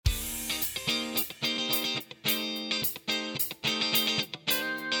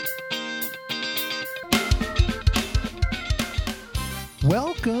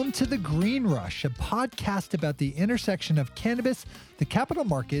Welcome to The Green Rush, a podcast about the intersection of cannabis, the capital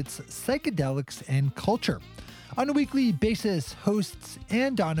markets, psychedelics, and culture. On a weekly basis, hosts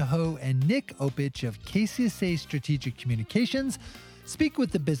Ann Donahoe and Nick Opich of KCSA Strategic Communications speak with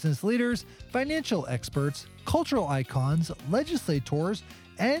the business leaders, financial experts, cultural icons, legislators,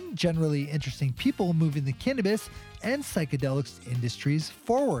 and generally interesting people moving the cannabis and psychedelics industries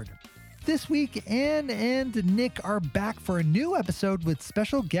forward. This week, Ann and Nick are back for a new episode with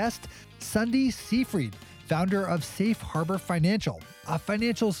special guest Sundie Seefried, founder of Safe Harbor Financial, a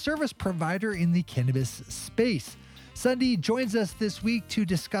financial service provider in the cannabis space. Sundie joins us this week to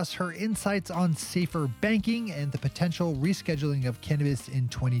discuss her insights on safer banking and the potential rescheduling of cannabis in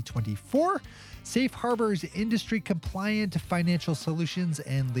 2024, Safe Harbor's industry-compliant financial solutions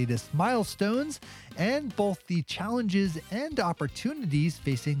and latest milestones, and both the challenges and opportunities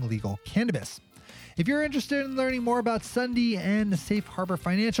facing legal cannabis. If you're interested in learning more about Sundie and Safe Harbor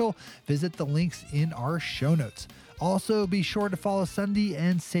Financial, visit the links in our show notes. Also, be sure to follow Sundie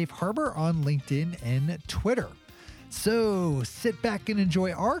and Safe Harbor on LinkedIn and Twitter. So sit back and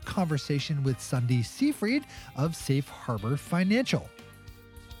enjoy our conversation with Sundie Seefried of Safe Harbor Financial.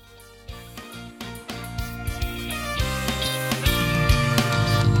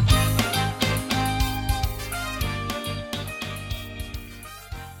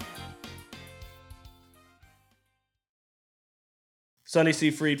 Sundie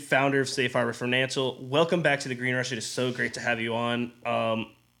Seefried, founder of Safe Harbor Financial. Welcome back to the Green Rush. It is so great to have you on.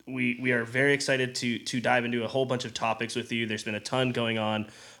 We are very excited to dive into a whole bunch of topics with you. There's been a ton going on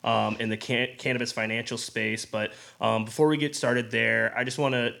in the cannabis financial space. But before we get started there, I just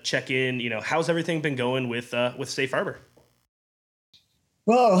want to check in. How's everything been going with Safe Harbor?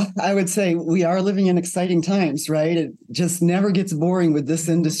 Well, I would say we are living in exciting times, right? It just never gets boring with this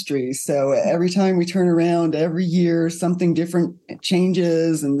industry. So every time we turn around, every year, something different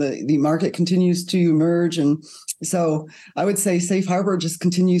changes and the market continues to emerge. And so I would say Safe Harbor just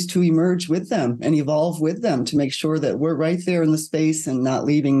continues to emerge with them and evolve with them to make sure that we're right there in the space and not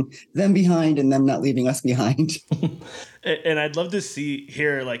leaving them behind and them not leaving us behind. And I'd love to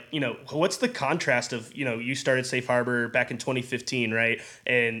hear, what's the contrast of, you started Safe Harbor back in 2015, right?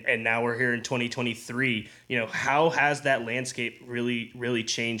 And now we're here in 2023. How has that landscape really, really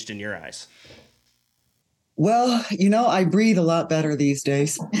changed in your eyes? Well, I breathe a lot better these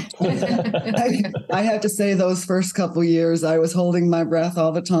days. I have to say those first couple years, I was holding my breath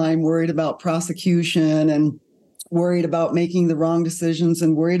all the time, worried about prosecution and worried about making the wrong decisions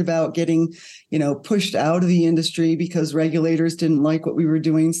and worried about getting, pushed out of the industry because regulators didn't like what we were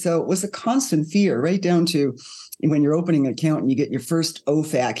doing. So it was a constant fear, right down to when you're opening an account and you get your first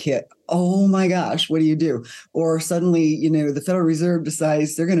OFAC hit. Oh my gosh, what do you do? Or suddenly, the Federal Reserve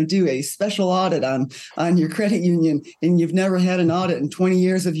decides they're going to do a special audit on your credit union and you've never had an audit in 20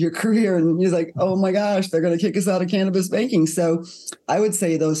 years of your career. And you're like, oh my gosh, they're going to kick us out of cannabis banking. So I would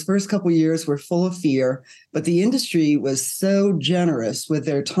say those first couple of years were full of fear, but the industry was so generous with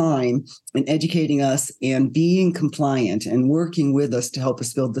their time in educating us and being compliant and working with us to help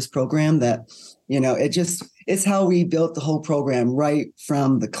us build this program that, it's how we built the whole program right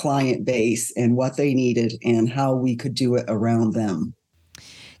from the client base and what they needed and how we could do it around them.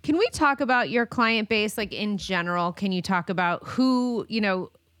 Can we talk about your client base, in general? Can you talk about who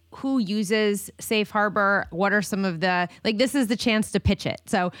uses Safe Harbor? What are some of this is the chance to pitch it.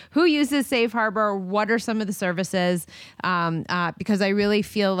 So who uses Safe Harbor? What are some of the services? Because I really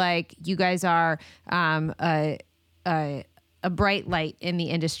feel like you guys are a bright light in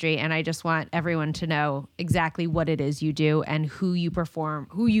the industry. And I just want everyone to know exactly what it is you do and who you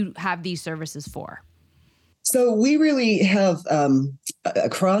have these services for. So we really have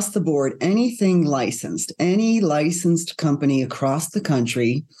across the board, any licensed company across the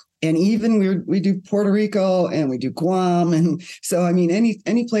country. And even we do Puerto Rico and we do Guam. And so,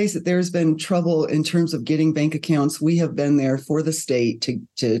 any place that there's been trouble in terms of getting bank accounts, we have been there for the state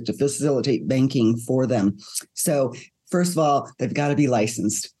to facilitate banking for them. So first of all, they've got to be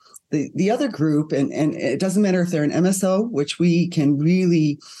licensed. The other group, and it doesn't matter if they're an MSO, which we can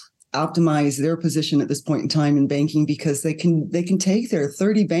really optimize their position at this point in time in banking because they can take their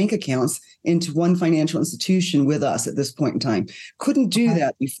 30 bank accounts into one financial institution with us at this point in time. Couldn't do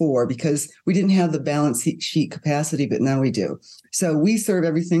that before because we didn't have the balance sheet capacity, but now we do. So we serve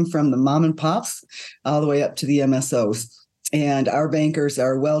everything from the mom and pops all the way up to the MSOs. And our bankers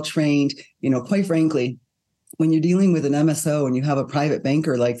are well trained, quite frankly. When you're dealing with an MSO and you have a private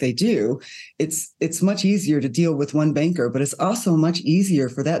banker like they do, it's much easier to deal with one banker, but it's also much easier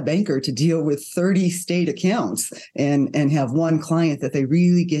for that banker to deal with 30 state accounts and have one client that they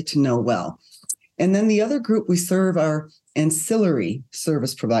really get to know well. And then the other group we serve are ancillary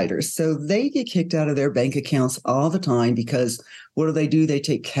service providers. So they get kicked out of their bank accounts all the time because what do? They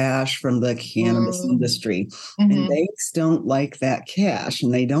take cash from the cannabis industry. And banks don't like that cash,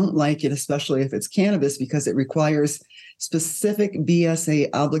 and they don't like it, especially if it's cannabis, because it requires specific BSA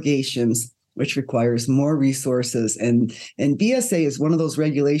obligations, which requires more resources. And BSA is one of those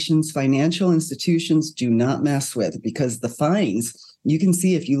regulations financial institutions do not mess with, because the fines, you can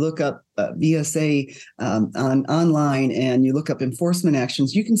see if you look up BSA online and you look up enforcement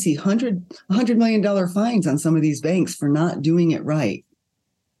actions, you can see $100 million fines on some of these banks for not doing it right.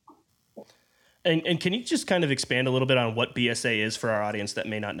 And can you just kind of expand a little bit on what BSA is for our audience that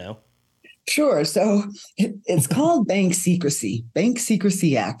may not know? Sure. So it's called Bank Secrecy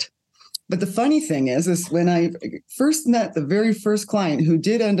Act. But the funny thing is when I first met the very first client, who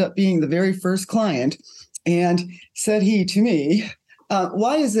did end up being the very first client, and said he to me,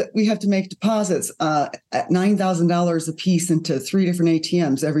 why is it we have to make deposits at $9,000 a piece into 3 different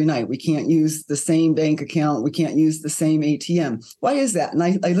ATMs every night? We can't use the same bank account. We can't use the same ATM. Why is that? And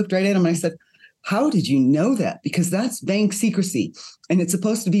I looked right at him and I said, how did you know that? Because that's bank secrecy, and it's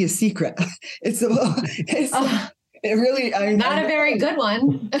supposed to be a secret. It really, not a very good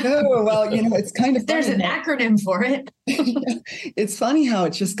one. No, well, it's kind of there's an acronym for it. It's funny how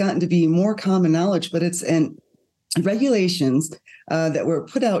it's just gotten to be more common knowledge, but it's regulations that were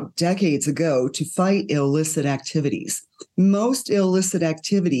put out decades ago to fight illicit activities. Most illicit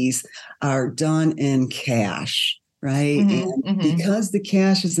activities are done in cash, right? And because the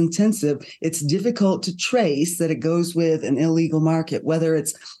cash is intensive, it's difficult to trace that it goes with an illegal market, whether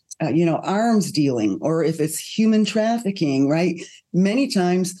it's arms dealing, or if it's human trafficking, right? Many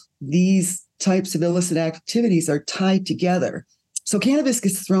times these types of illicit activities are tied together. So cannabis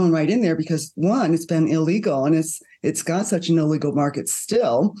gets thrown right in there because, one, it's been illegal and it's got such an illegal market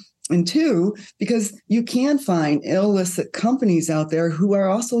still. And two, because you can find illicit companies out there who are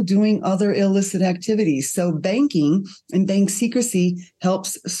also doing other illicit activities. So banking and bank secrecy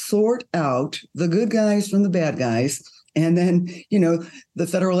helps sort out the good guys from the bad guys. And then, the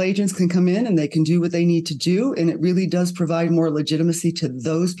federal agents can come in and they can do what they need to do. And it really does provide more legitimacy to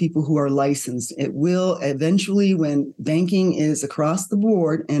those people who are licensed. It will eventually, when banking is across the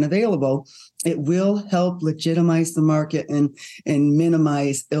board and available, it will help legitimize the market and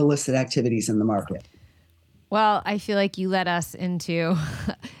minimize illicit activities in the market. Well, I feel like you led us into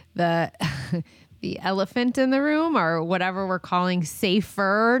the elephant in the room, or whatever we're calling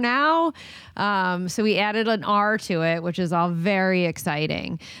safer now. So we added an R to it, which is all very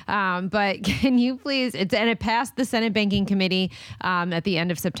exciting. But can you please, it passed the Senate Banking Committee at the end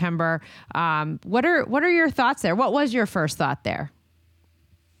of September. What are your thoughts there? What was your first thought there?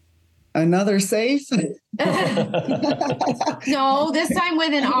 Another safe? No, this time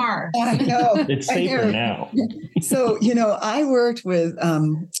with an R. I know. It's safer now. So, I worked with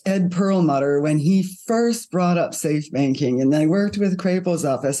Ed Perlmutter when he first brought up safe banking, and I worked with Crapo's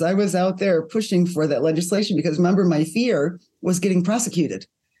office. I was out there pushing for that legislation because, remember, my fear was getting prosecuted.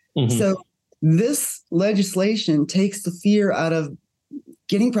 So this legislation takes the fear out of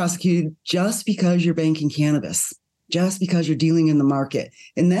getting prosecuted just because you're banking cannabis, just because you're dealing in the market.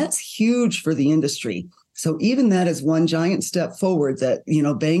 And that's huge for the industry. So even that is one giant step forward that,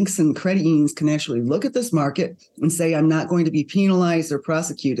 banks and credit unions can actually look at this market and say, I'm not going to be penalized or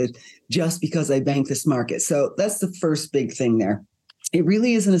prosecuted just because I bank this market. So that's the first big thing there. It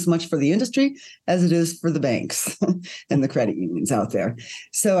really isn't as much for the industry as it is for the banks and the credit unions out there.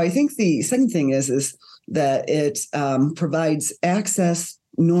 So I think the second thing is that it provides access,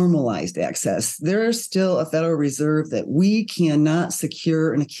 normalized access. There's still a Federal Reserve that we cannot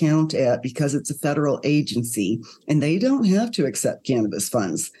secure an account at because it's a federal agency, and they don't have to accept cannabis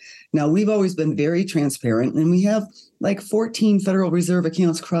funds. Now, we've always been very transparent, and we have like 14 Federal Reserve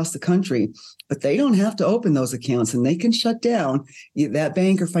accounts across the country, but they don't have to open those accounts, and they can shut down that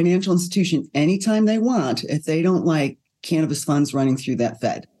bank or financial institution anytime they want if they don't like cannabis funds running through that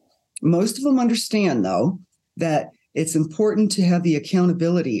Fed. Most of them understand, though, that it's important to have the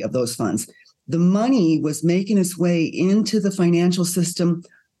accountability of those funds. The money was making its way into the financial system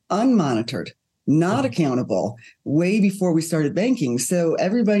unmonitored, not accountable, way before we started banking. So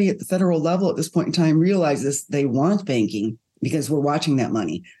everybody at the federal level at this point in time realizes they want banking because we're watching that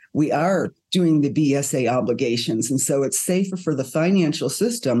money. We are doing the BSA obligations. And so it's safer for the financial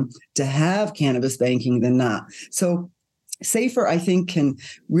system to have cannabis banking than not. So safer, I think, can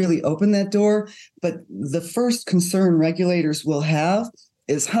really open that door. But the first concern regulators will have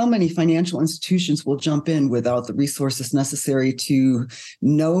is how many financial institutions will jump in without the resources necessary to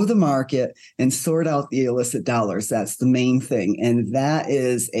know the market and sort out the illicit dollars. That's the main thing. And that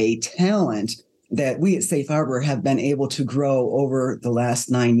is a talent that we at Safe Harbor have been able to grow over the last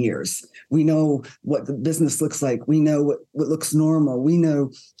 9 years. We know what the business looks like. We know what looks normal. We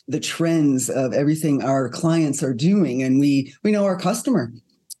know the trends of everything our clients are doing, and we know our customer.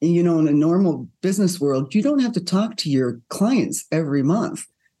 In a normal business world, you don't have to talk to your clients every month.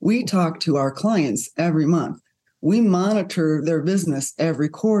 We talk to our clients every month. We monitor their business every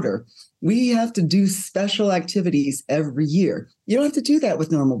quarter. We have to do special activities every year. You don't have to do that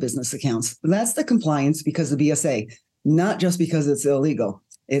with normal business accounts. That's the compliance because of BSA, not just because it's illegal.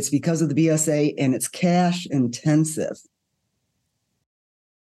 It's because of the BSA, and it's cash intensive.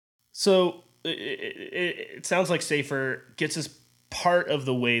 So it sounds like Safer gets us part of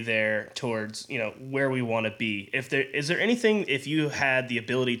the way there towards, where we want to be. Is there anything, if you had the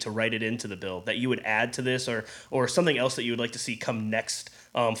ability to write it into the bill, that you would add to this, or something else that you would like to see come next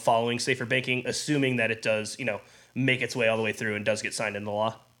following Safer Banking, assuming that it does, make its way all the way through and does get signed into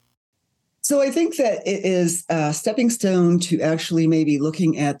law? So I think that it is a stepping stone to actually maybe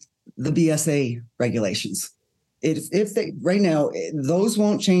looking at the BSA regulations. If they right now, those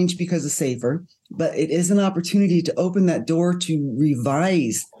won't change because of Safer, but it is an opportunity to open that door to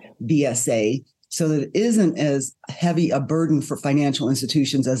revise BSA so that it isn't as heavy a burden for financial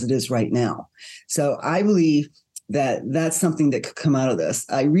institutions as it is right now. So I believe that that's something that could come out of this.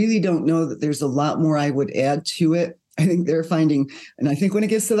 I really don't know that there's a lot more I would add to it. I think they're finding, and I think when it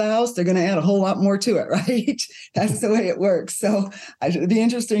gets to the House, they're going to add a whole lot more to it, right? That's the way it works. So it'd be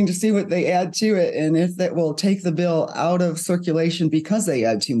interesting to see what they add to it, and if that will take the bill out of circulation because they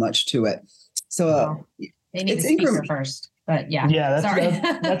add too much to it. So they need a speaker first. But yeah,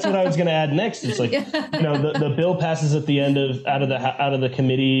 that's what I was going to add next. It's like, the bill passes at the end out of the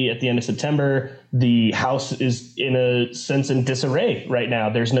committee at the end of September. The House is in a sense in disarray right now.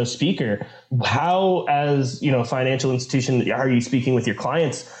 There's no speaker. How, as a financial institution, are you speaking with your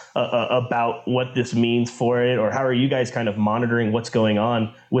clients about what this means for it, or how are you guys kind of monitoring what's going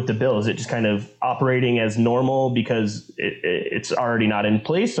on with the bill? Is it just kind of operating as normal because it's already not in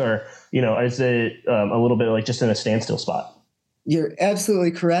place, or is it a little bit like just in a standstill spot? You're absolutely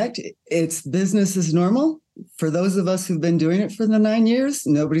correct. It's business as normal. For those of us who've been doing it for the 9 years,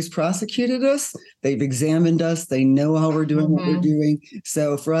 nobody's prosecuted us. They've examined us. They know how we're doing what we're doing.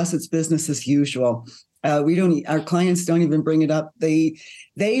 So for us, it's business as usual. Our clients don't even bring it up. They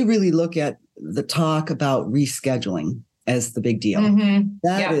really look at the talk about rescheduling as the big deal.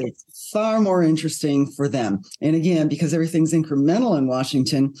 That is far more interesting for them. And again, because everything's incremental in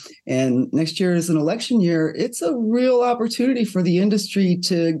Washington, and next year is an election year, it's a real opportunity for the industry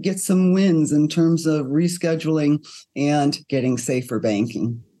to get some wins in terms of rescheduling and getting safer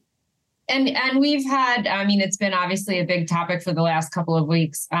banking. And we've had, it's been obviously a big topic for the last couple of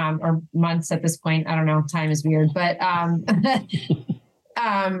weeks or months at this point. I don't know, time is weird, but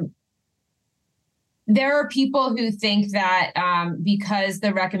there are people who think that because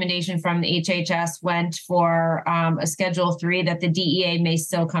the recommendation from the HHS went for a Schedule 3, that the DEA may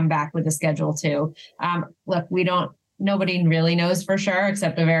still come back with a Schedule 2. Look, nobody really knows for sure,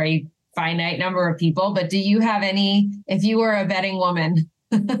 except a very finite number of people. But do you have if you were a betting woman,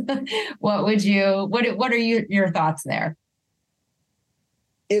 what are your thoughts there?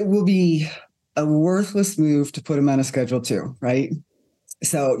 It will be a worthless move to put them on a Schedule 2, right?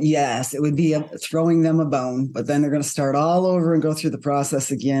 So yes, it would be throwing them a bone, but then they're going to start all over and go through the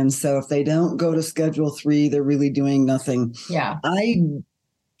process again. So if they don't go to Schedule 3, they're really doing nothing. Yeah. I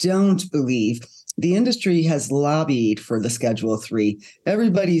don't believe the industry has lobbied for the Schedule 3.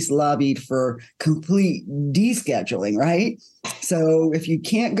 Everybody's lobbied for complete descheduling, right? So if you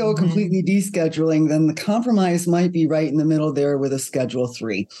can't go completely descheduling, then the compromise might be right in the middle there with a Schedule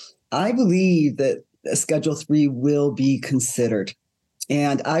 3. I believe that a Schedule 3 will be considered.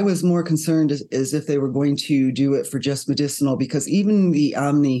 And I was more concerned as if they were going to do it for just medicinal, because even the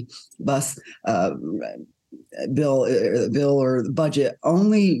omnibus bill or the budget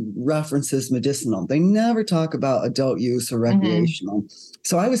only references medicinal. They never talk about adult use or recreational.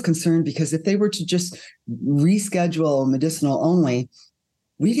 So I was concerned because if they were to just reschedule medicinal only,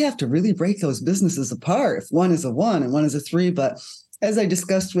 we'd have to really break those businesses apart if one is a 1 and one is a 3. But as I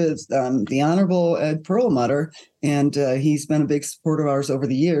discussed with the Honorable Ed Perlmutter, and he's been a big supporter of ours over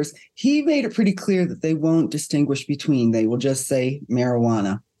the years, he made it pretty clear that they won't distinguish between. They will just say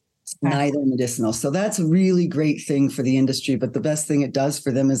marijuana, neither medicinal. So that's a really great thing for the industry. But the best thing it does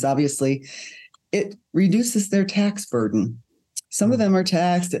for them is obviously it reduces their tax burden. Some of them are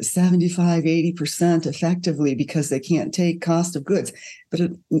taxed at 75, 80% effectively because they can't take cost of goods.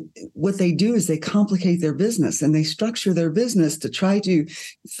 But what they do is they complicate their business and they structure their business to try to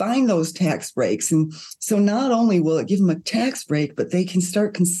find those tax breaks. And so not only will it give them a tax break, but they can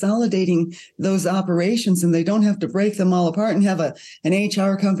start consolidating those operations and they don't have to break them all apart and have an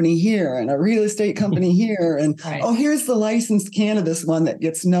HR company here and a real estate company here. And, oh, here's the licensed cannabis one that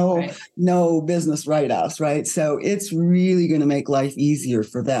gets no business write-offs, right? So it's really going to make life easier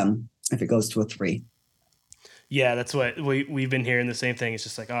for them if it goes to a 3. Yeah, that's what we've been hearing the same thing. It's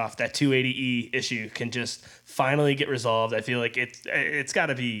just like, if that 280E issue can just finally get resolved. I feel like it's got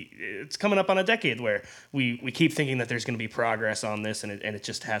to be, it's coming up on a decade where we keep thinking that there's going to be progress on this and it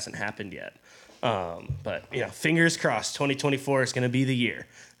just hasn't happened yet. But, fingers crossed, 2024 is going to be the year.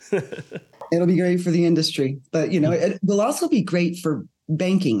 It'll be great for the industry, but, it will also be great for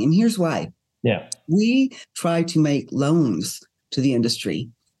banking. And here's why. Yeah. We try to make loans to the industry,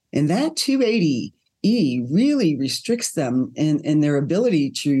 and that 280E really restricts them in their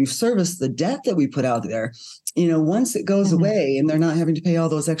ability to service the debt that we put out there. Once it goes away and they're not having to pay all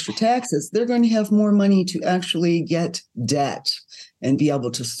those extra taxes, they're going to have more money to actually get debt and be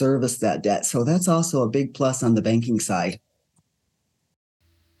able to service that debt. So that's also a big plus on the banking side.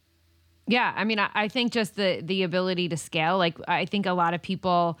 Yeah. I mean, I think just the ability to scale, like I think a lot of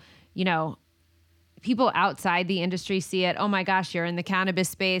people, people outside the industry see it. Oh my gosh, you're in the cannabis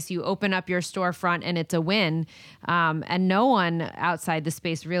space. You open up your storefront and it's a win. And no one outside the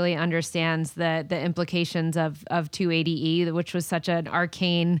space really understands the implications of 280E, which was such an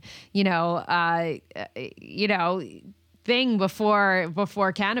arcane, thing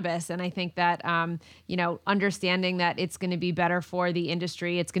before cannabis. And I think that, understanding that it's going to be better for the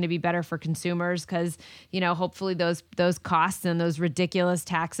industry, it's going to be better for consumers because, hopefully those costs and those ridiculous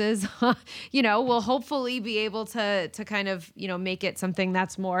taxes, will hopefully be able to kind of, make it something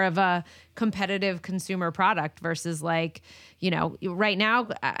that's more of a competitive consumer product versus like, right now,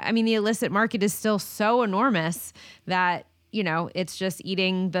 I mean, the illicit market is still so enormous that, it's just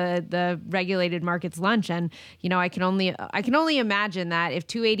eating the regulated market's lunch. And, I can only imagine that if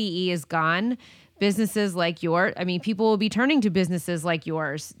 280E is gone, businesses like yours, I mean, people will be turning to businesses like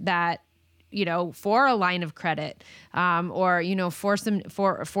yours that, for a line of credit, or,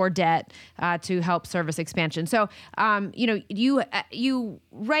 for debt, to help service expansion. So, you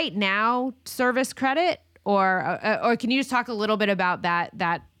right now service credit or can you just talk a little bit about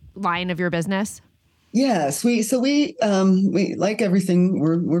that line of your business? Yes, we like everything.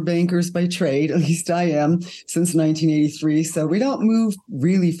 We're bankers by trade. At least I am since 1983. So we don't move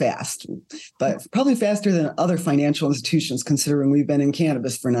really fast, but probably faster than other financial institutions, considering we've been in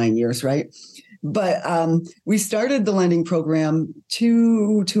cannabis for 9 years, right? But we started the lending program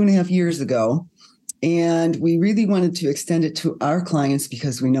two and a half years ago. And we really wanted to extend it to our clients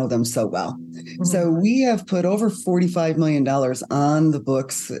because we know them so well. Mm-hmm. So we have put over $45 million on the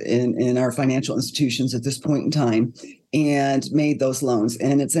books in our financial institutions at this point in time and made those loans.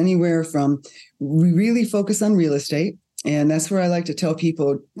 And it's anywhere from, we really focus on real estate. And that's where I like to tell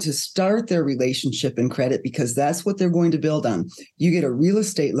people to start their relationship in credit because that's what they're going to build on. You get a real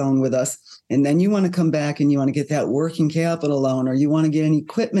estate loan with us, and then you want to come back and you want to get that working capital loan or you want to get an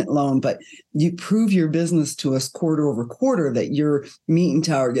equipment loan, but you prove your business to us quarter over quarter that you're meeting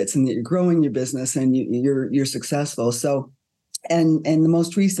targets and that you're growing your business and you're successful. So, and the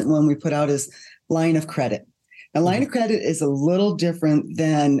most recent one we put out is line of credit. A line of credit is a little different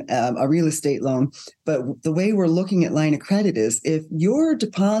than a real estate loan, but the way we're looking at line of credit is if you're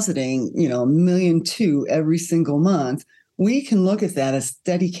depositing, $1.2 million every single month, we can look at that as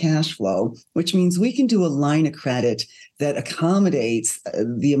steady cash flow, which means we can do a line of credit that accommodates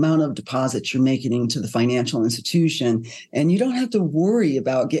the amount of deposits you're making into the financial institution, and you don't have to worry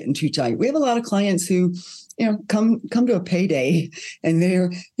about getting too tight. We have a lot of clients who come to a payday and they're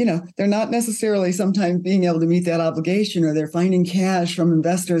not necessarily sometimes being able to meet that obligation, or they're finding cash from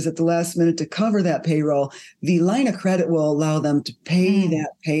investors at the last minute to cover that payroll. The line of credit will allow them to pay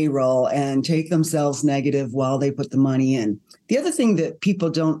that payroll and take themselves negative while they put the money in. The other thing that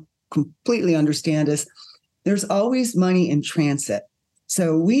people don't completely understand is there's always money in transit.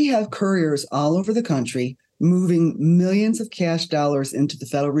 So we have couriers all over the country moving millions of cash dollars into the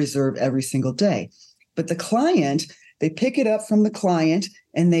Federal Reserve every single day. But the client, they pick it up from the client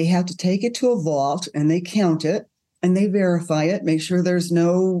and they have to take it to a vault and they count it and they verify it, make sure there's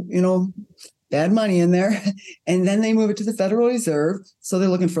no, bad money in there. And then they move it to the Federal Reserve. So they're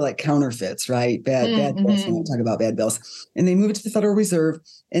looking for like counterfeits, right? Bad bills. We don't talk about bad bills. And they move it to the Federal Reserve.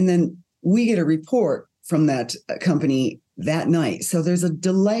 And then we get a report from that company that night. So there's a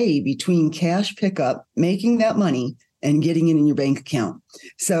delay between cash pickup, making that money, and getting it in your bank account.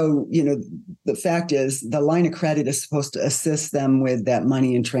 So, the fact is the line of credit is supposed to assist them with that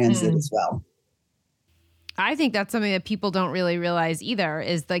money in transit as well. I think that's something that people don't really realize either,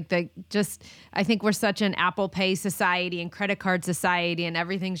 is like I think we're such an Apple Pay society and credit card society, and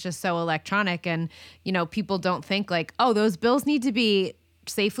everything's just so electronic. And, people don't think like, oh, those bills need to be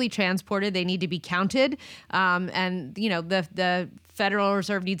safely transported. They need to be counted. And, the Federal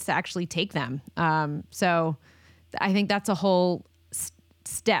Reserve needs to actually take them. So I think that's a whole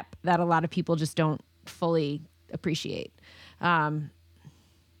step that a lot of people just don't fully appreciate.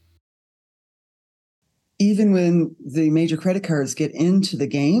 Even when the major credit cards get into the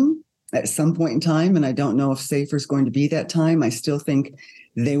game at some point in time, and I don't know if Safer is going to be that time, I still think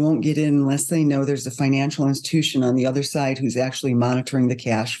they won't get in unless they know there's a financial institution on the other side who's actually monitoring the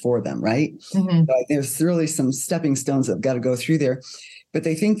cash for them, right? So there's really some stepping stones that have got to go through there. But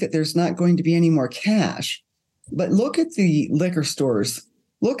they think that there's not going to be any more cash. But look at the liquor stores.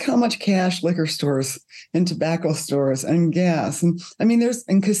 Look how much cash liquor stores and tobacco stores and gas. And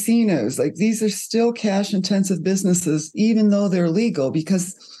and casinos, like these are still cash intensive businesses, even though they're legal,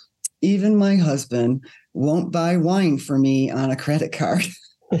 because even my husband won't buy wine for me on a credit card.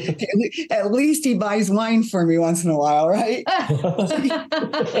 At least he buys wine for me once in a while, right?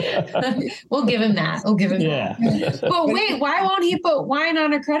 We'll give him that. That. But wait, why won't he put wine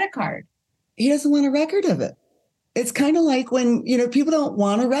on a credit card? He doesn't want a record of it. It's kind of like when, people don't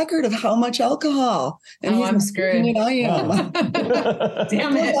want a record of how much alcohol. And I'm screwed. I am.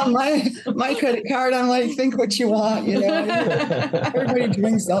 Damn it. On my credit card, I'm like, think what you want. Everybody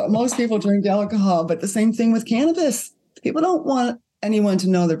drinks, most people drink alcohol, but the same thing with cannabis. People don't want anyone to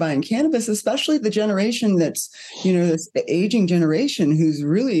know they're buying cannabis, especially the generation that's, this aging generation who's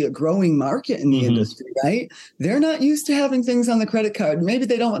really a growing market in the industry, right? They're not used to having things on the credit card. Maybe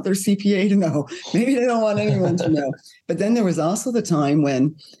they don't want their CPA to know. Maybe they don't want anyone to know. But then there was also the time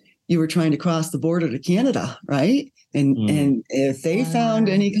when you were trying to cross the border to Canada, right? And if they found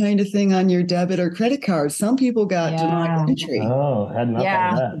any kind of thing on your debit or credit card, some people got denied entry. Oh, had not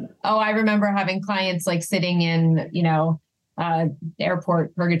done that. Oh, I remember having clients like sitting in,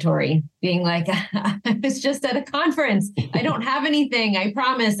 airport purgatory, being like, I was just at a conference. I don't have anything, I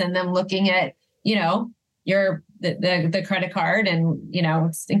promise. And them looking at, your the credit card, and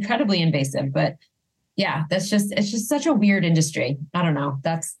it's incredibly invasive. But yeah, it's just such a weird industry. I don't know.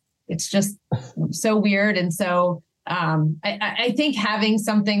 It's just so weird. And so I think having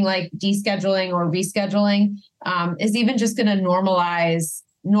something like descheduling or rescheduling is even just going to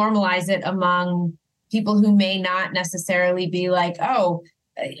normalize it among people who may not necessarily be like,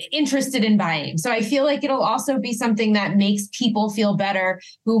 interested in buying. So I feel like it'll also be something that makes people feel better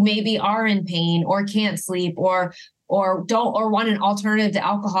who maybe are in pain or can't sleep or want an alternative to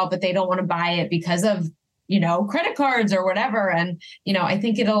alcohol, but they don't want to buy it because of, credit cards or whatever. And, I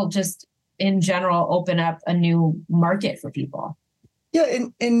think it'll just in general open up a new market for people. Yeah.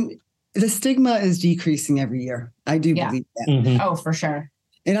 And the stigma is decreasing every year. I do believe that. Oh, for sure.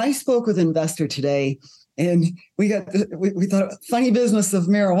 And I spoke with an investor today, and we thought funny business of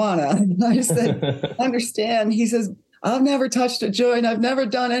marijuana. And I said, understand. He says, I've never touched a joint. I've never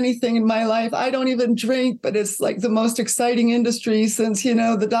done anything in my life. I don't even drink, but it's like the most exciting industry since,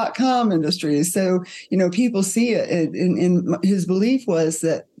 the .com industry. So, people see it. And his belief was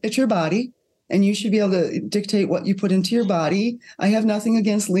that it's your body and you should be able to dictate what you put into your body. I have nothing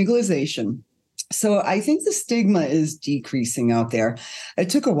against legalization. So I think the stigma is decreasing out there. It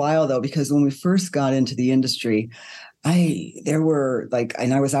took a while, though, because when we first got into the industry, I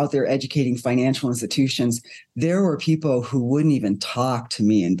was out there educating financial institutions. There were people who wouldn't even talk to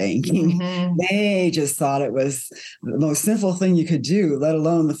me in banking. They just thought it was the most simple thing you could do, let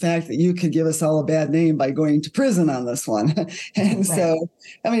alone the fact that you could give us all a bad name by going to prison on this one. And so,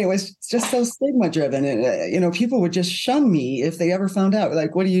 it was just so stigma driven. And, people would just shun me if they ever found out,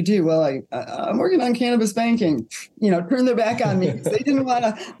 like, what do you do? Well, I'm working on cannabis banking, turn their back on me. They didn't want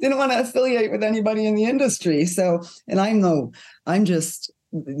to affiliate with anybody in the industry. So, and I'm just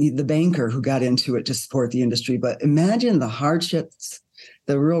the banker who got into it to support the industry. But imagine the hardships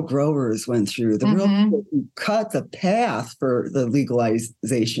the real growers went through, the real people who cut the path for the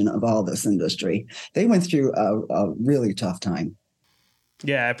legalization of all this industry. They went through a really tough time.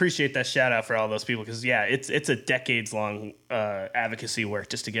 Yeah, I appreciate that shout out for all those people because, it's a decades long advocacy work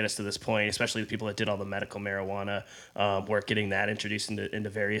just to get us to this point, especially the people that did all the medical marijuana work, getting that introduced into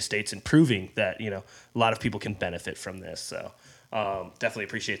various states and proving that, a lot of people can benefit from this. So definitely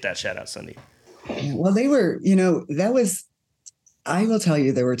appreciate that shout out, Sundie. Well, they were, I will tell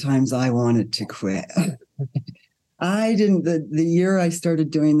you, there were times I wanted to quit. I didn't, the year I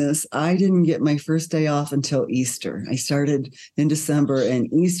started doing this, I didn't get my first day off until Easter. I started in December,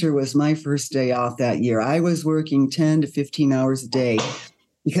 and Easter was my first day off that year. I was working 10 to 15 hours a day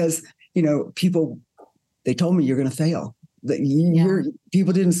because, people, they told me you're going to fail.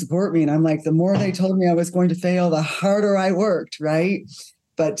 People didn't support me. And I'm like, the more they told me I was going to fail, the harder I worked, right?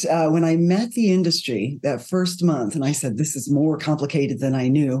 But when I met the industry that first month, and I said, this is more complicated than I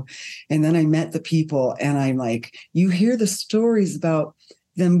knew. And then I met the people, and I'm like, you hear the stories about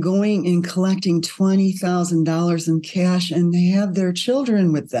them going and collecting $20,000 in cash, and they have their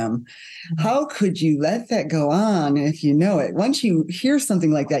children with them. How could you let that go on if you know it? Once you hear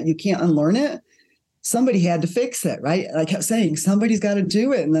something like that, you can't unlearn it. Somebody had to fix it, right? I kept saying, somebody's got to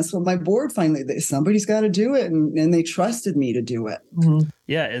do it. And that's what my board finally, somebody's got to do it. And they trusted me to do it. Mm-hmm.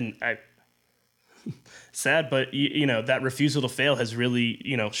 Yeah. And sad, but that refusal to fail has really,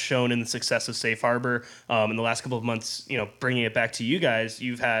 shown in the success of Safe Harbor. In the last couple of months, bringing it back to you guys,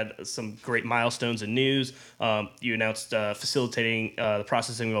 you've had some great milestones and news. You announced facilitating the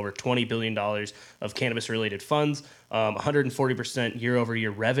processing of over $20 billion of cannabis-related funds, 140%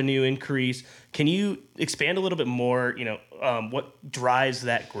 year-over-year revenue increase. Can you expand a little bit more, what drives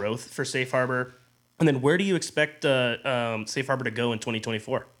that growth for Safe Harbor? And then where do you expect Safe Harbor to go in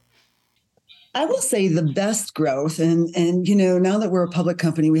 2024? I will say the best growth, and now that we're a public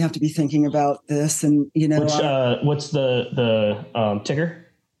company, we have to be thinking about this. And what's the ticker?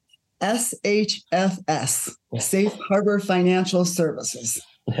 SHFS, Safe Harbor Financial Services.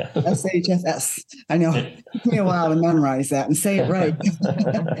 Yeah. SHFS. I know. It took me a while to memorize that and say it right.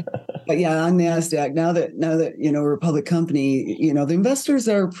 But yeah, on NASDAQ, now that we're a public company, the investors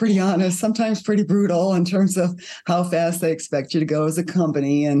are pretty honest, sometimes pretty brutal in terms of how fast they expect you to go as a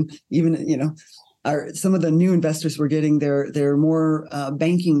company. And even, some of the new investors we're getting, they're more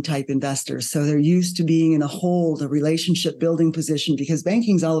banking type investors. So they're used to being in a relationship building position, because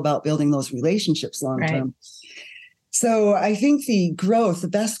banking is all about building those relationships long term. Right. So I think the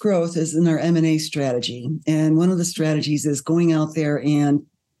best growth is in our M&A strategy. And one of the strategies is going out there and,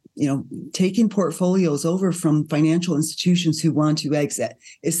 taking portfolios over from financial institutions who want to exit,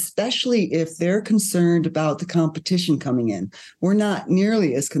 especially if they're concerned about the competition coming in. We're not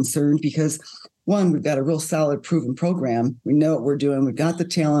nearly as concerned because, one, we've got a real solid proven program. We know what we're doing. We've got the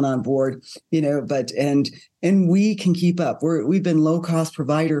talent on board, and we can keep up. We've been low cost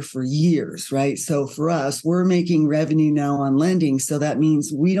provider for years, right? So for us, we're making revenue now on lending. So that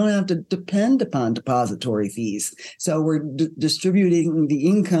means we don't have to depend upon depository fees. So we're distributing the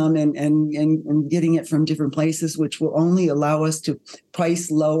income and getting it from different places, which will only allow us to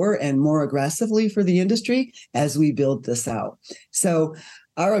price lower and more aggressively for the industry as we build this out. So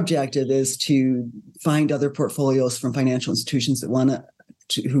our objective is to find other portfolios from financial institutions that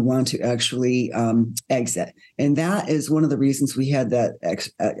who want to actually exit. And that is one of the reasons we had that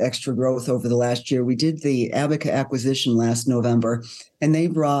extra growth over the last year. We did the Abaca acquisition last November, and they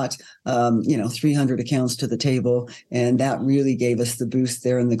brought 300 accounts to the table, and that really gave us the boost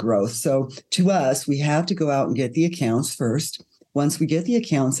there in the growth. So to us, we have to go out and get the accounts first. Once we get the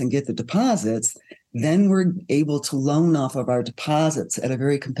accounts and get the deposits, then we're able to loan off of our deposits at a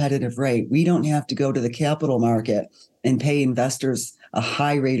very competitive rate. We don't have to go to the capital market and pay investors a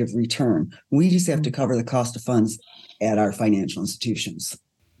high rate of return. We just have to cover the cost of funds at our financial institutions.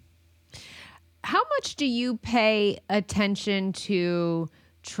 How much do you pay attention to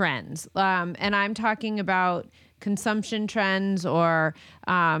trends? And I'm talking about consumption trends, or,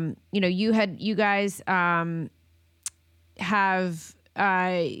 you guys have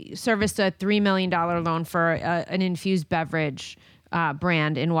serviced a $3 million loan for an infused beverage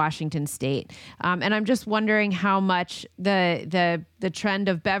brand in Washington State. And I'm just wondering how much the trend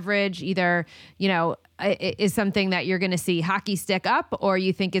of beverage either, is something that you're going to see hockey stick up, or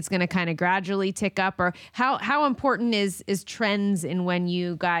you think it's going to kind of gradually tick up, or how important is trends in when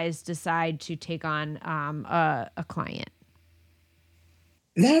you guys decide to take on a client?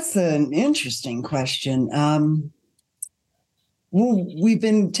 That's an interesting question. Well, we've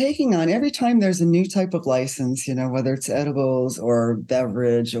been taking on, every time there's a new type of license, whether it's edibles or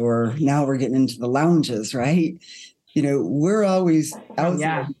beverage, or now we're getting into the lounges, right? We're always out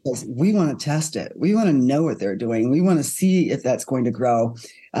there because we want to test it. We want to know what they're doing. We want to see if that's going to grow.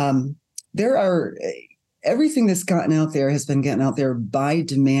 Everything that's gotten out there has been gotten out there by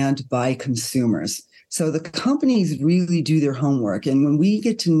demand by consumers. So the companies really do their homework. And when we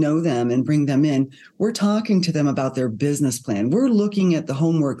get to know them and bring them in, we're talking to them about their business plan. We're looking at the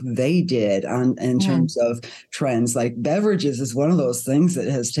homework they did in terms of trends. Like beverages is one of those things that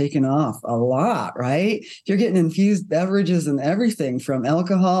has taken off a lot, right? You're getting infused beverages and everything from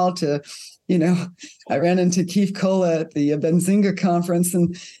alcohol to, I ran into Keith Kola at the Benzinga conference,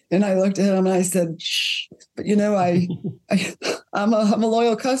 and I looked at him and I said, "Shh, but I'm a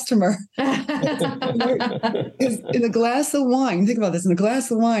loyal customer." In a glass of wine, think about this. In a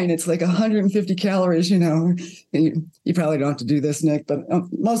glass of wine, it's like 150 calories. You probably don't have to do this, Nick, but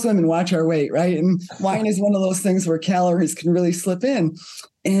most women watch our weight, right? And wine is one of those things where calories can really slip in.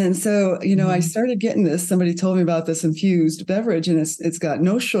 And so, I started getting this. Somebody told me about this infused beverage, and it's got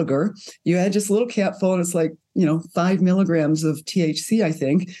no sugar. You add just a little capful, and it's like, 5 milligrams of THC, I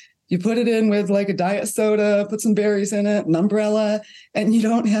think. You put it in with like a diet soda, put some berries in it, an umbrella, and you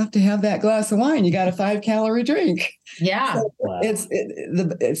don't have to have that glass of wine. You got a 5-calorie drink. Yeah. So wow.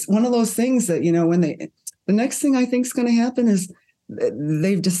 It's one of those things that, the next thing I think is going to happen is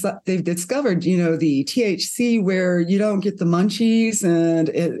they've discovered, the THC where you don't get the munchies, and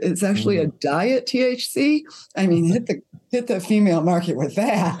it's actually a diet THC. I mean, hit the female market with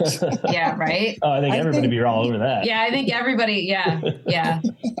that. Yeah, right. Oh, I think everybody be all over that. Yeah, I think everybody. Yeah.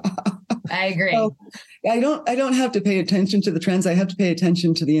 I agree. So, I don't have to pay attention to the trends. I have to pay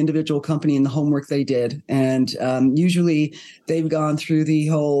attention to the individual company and the homework they did. And usually they've gone through the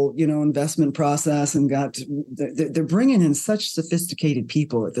whole, investment process and they're bringing in such sophisticated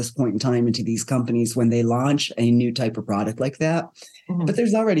people at this point in time into these companies when they launch a new type of product like that. Mm-hmm. But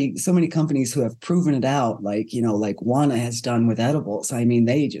there's already so many companies who have proven it out, like Wana has done with edibles. I mean,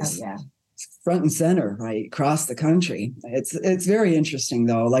 they just... front and center, right, across the country. It's very interesting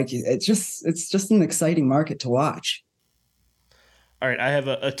though. Like it's just an exciting market to watch. All right, I have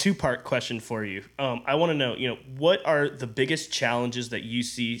a 2-part question for you. I want to know, what are the biggest challenges that you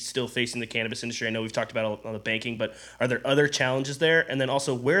see still facing the cannabis industry? I know we've talked about on the banking, but are there other challenges there? And then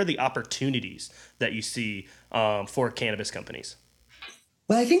also, where are the opportunities that you see for cannabis companies?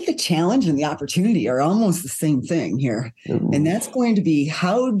 Well, I think the challenge and the opportunity are almost the same thing here. And that's going to be,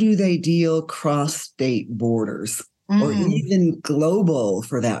 how do they deal cross-state borders or even global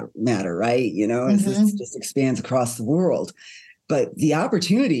for that matter, right? As this just expands across the world. But the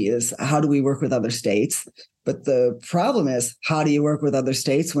opportunity is, how do we work with other states? But the problem is, how do you work with other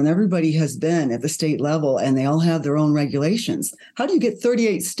states when everybody has been at the state level and they all have their own regulations? How do you get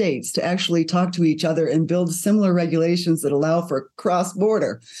 38 states to actually talk to each other and build similar regulations that allow for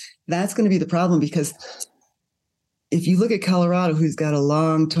cross-border? That's going to be the problem, because if you look at Colorado, who's got a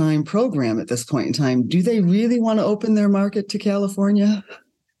long time program at this point in time, do they really want to open their market to California?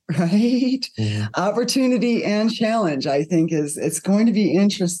 Right? Yeah. Opportunity and challenge, I think, it's going to be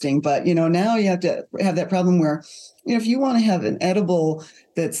interesting. But, now you have to have that problem where, if you want to have an edible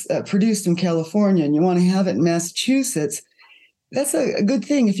that's produced in California and you want to have it in Massachusetts, that's a good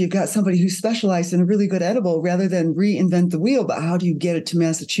thing if you've got somebody who's specialized in a really good edible rather than reinvent the wheel. But how do you get it to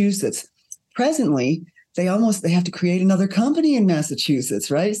Massachusetts? Presently, they have to create another company in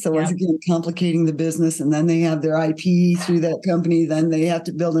Massachusetts, right? So once again, complicating the business, and then they have their IP through that company. Then they have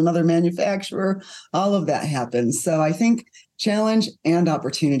to build another manufacturer. All of that happens. So I think challenge and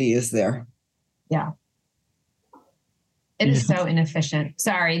opportunity is there. Yeah. It is so inefficient.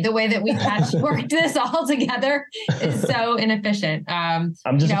 Sorry, the way that we patchworked this all together is so inefficient. I'm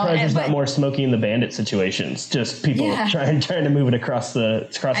just surprised there's not more Smokey and the Bandit situations. Just people trying to move it across the.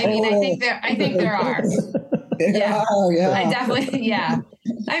 I mean, I think there are. Yeah. I definitely.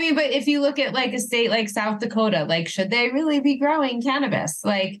 I mean, but if you look at like a state like South Dakota, like, should they really be growing cannabis?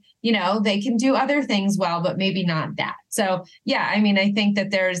 Like, they can do other things well, but maybe not that. So, I mean, I think that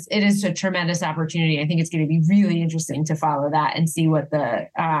it is a tremendous opportunity. I think it's going to be really interesting to follow that and see what the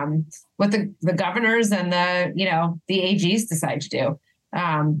governors and the AGs decide to do.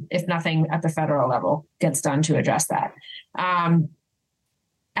 If nothing at the federal level gets done to address that. I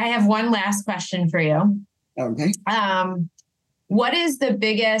have one last question for you. Okay. What is the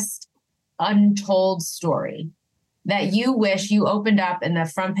biggest untold story that you wish you opened up in the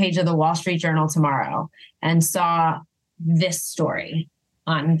front page of the Wall Street Journal tomorrow and saw this story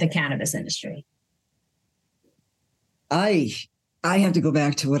on the cannabis industry? I have to go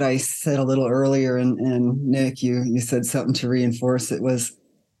back to what I said a little earlier, and Nick, you said something to reinforce it, was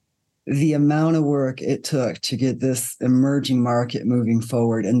the amount of work it took to get this emerging market moving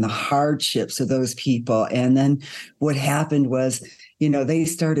forward and the hardships of those people. And then what happened was, they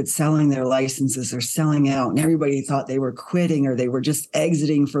started selling their licenses or selling out, and everybody thought they were quitting or they were just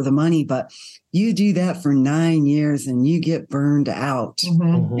exiting for the money. But you do that for 9 years and you get burned out.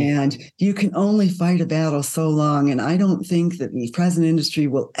 And you can only fight a battle so long. And I don't think that the present industry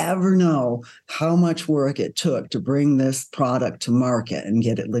will ever know how much work it took to bring this product to market and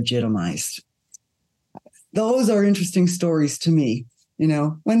get it legitimized. Those are interesting stories to me.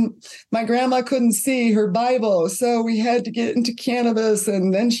 When my grandma couldn't see her Bible, so we had to get into cannabis,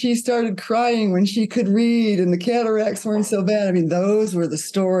 and then she started crying when she could read, and the cataracts weren't so bad. I mean, those were the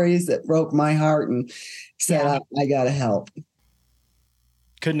stories that broke my heart and said, I got to help.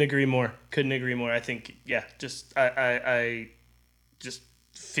 Couldn't agree more. I think, I just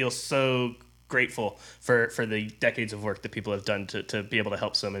feel so grateful for the decades of work that people have done to be able to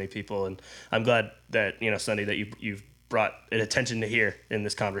help so many people. And I'm glad that, Sundie, that you've brought attention to here in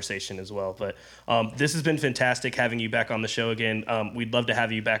this conversation as well. But this has been fantastic having you back on the show again. We'd love to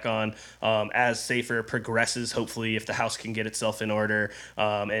have you back on as SAFER progresses, hopefully, if the House can get itself in order,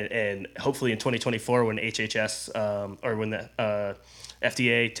 and hopefully in 2024 when HHS or when the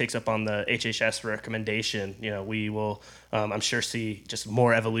FDA takes up on the HHS recommendation, we will, I'm sure, see just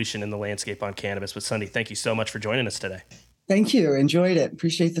more evolution in the landscape on cannabis. But Sundie, thank you so much for joining us today. Thank you. Enjoyed it.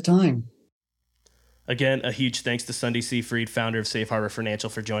 Appreciate the time. Again, a huge thanks to Sundie Seefried, founder of Safe Harbor Financial,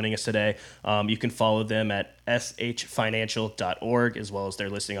 for joining us today. You can follow them at shfinancial.org, as well as their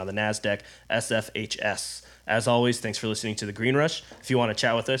listing on the NASDAQ, SFHS. As always, thanks for listening to The Green Rush. If you want to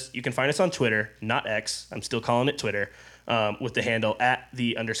chat with us, you can find us on Twitter, not X. I'm still calling it Twitter, with the handle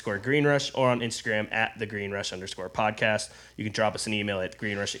 @the_Green Rush, or on Instagram @thegreenrush_podcast. You can drop us an email at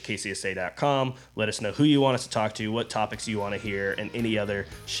greenrush@kcsa.com. Let us know who you want us to talk to, what topics you want to hear, and any other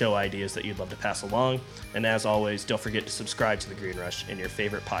show ideas that you'd love to pass along. And as always, don't forget to subscribe to The Green Rush in your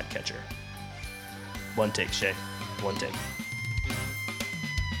favorite podcatcher. One take, Shay. One take.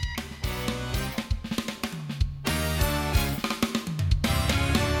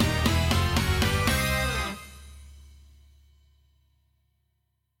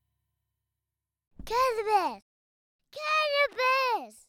 Cannabis! Cannabis!